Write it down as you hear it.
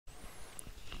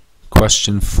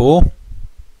question 4.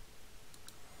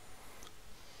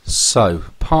 So,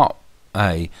 part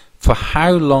A. For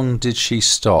how long did she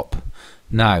stop?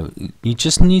 Now, you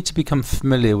just need to become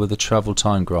familiar with a travel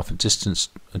time graph, a distance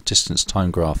time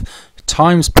graph.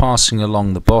 Time's passing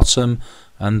along the bottom,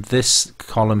 and this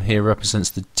column here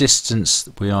represents the distance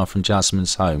we are from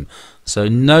Jasmine's home. So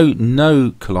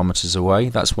no kilometers away,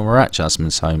 that's when we're at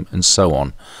Jasmine's home, and so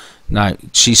on. Now,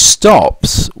 she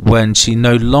stops when she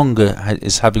no longer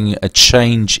is having a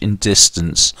change in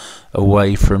distance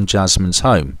away from Jasmine's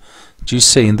home. Do you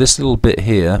see in this little bit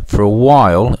here, for a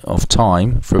while of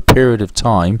time, for a period of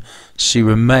time, she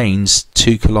remains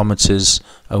 2 kilometers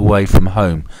away from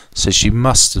home. So she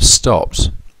must have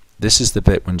stopped. This is the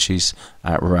bit when she's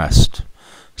at rest.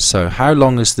 So how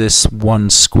long is this 1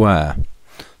 square?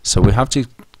 So we have to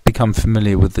become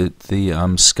familiar with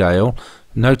the scale.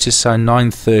 Notice how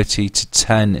 9:30 to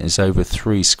 10 is over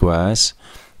 3 squares.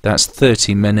 That's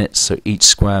 30 minutes, so each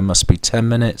square must be 10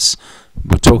 minutes.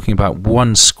 We're talking about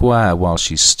 1 square while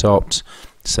she stopped,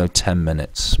 so 10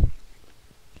 minutes.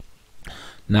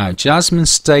 Now, Jasmine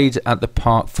stayed at the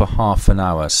park for half an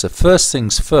hour. So first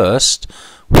things first,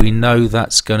 we know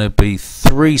that's going to be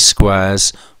 3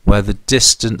 squares where the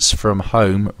distance from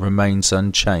home remains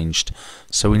unchanged.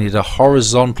 So we need a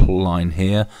horizontal line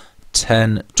here,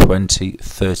 10, 20,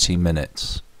 30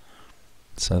 minutes.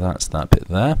 So that's that bit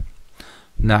there.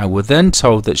 Now we're then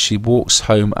told that she walks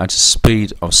home at a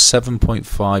speed of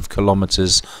 7.5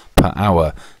 kilometers per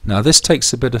hour. Now this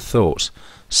takes a bit of thought.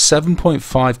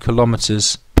 7.5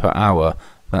 kilometers per hour,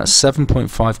 that's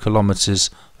 7.5 kilometers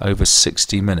over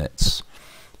 60 minutes.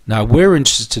 Now we're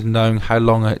interested in knowing how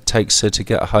long it takes her to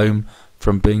get home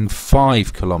from being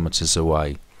 5 kilometers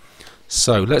away.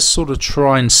 So let's sort of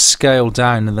try and scale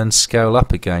down and then scale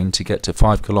up again to get to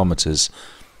 5 kilometers.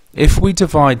 If we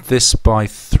divide this by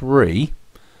 3,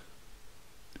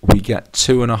 we get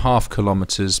 2.5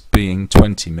 kilometers being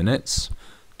 20 minutes.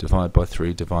 Divide by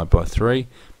 3, divide by 3.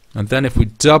 And then if we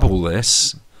double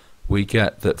this, we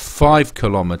get that 5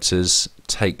 kilometers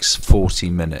takes 40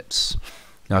 minutes.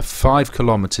 Now 5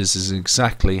 kilometers is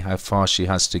exactly how far she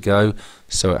has to go,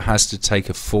 so it has to take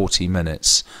her 40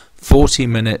 minutes. 40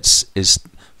 minutes is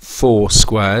 4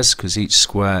 squares, because each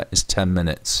square is 10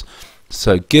 minutes.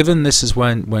 So given this is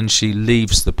when she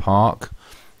leaves the park,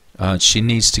 she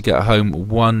needs to get home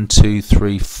 1, 2,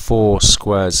 3, 4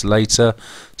 squares later.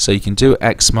 So you can do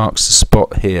X marks the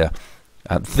spot here.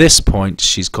 At this point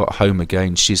she's got home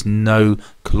again. She's no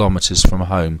kilometers from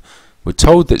home. We're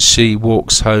told that she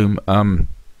walks home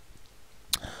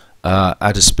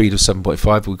at a speed of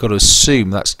 7.5. We've got to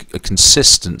assume that's a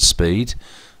consistent speed.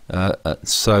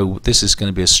 So this is going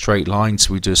to be a straight line.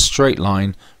 So we do a straight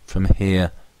line from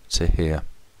here to here.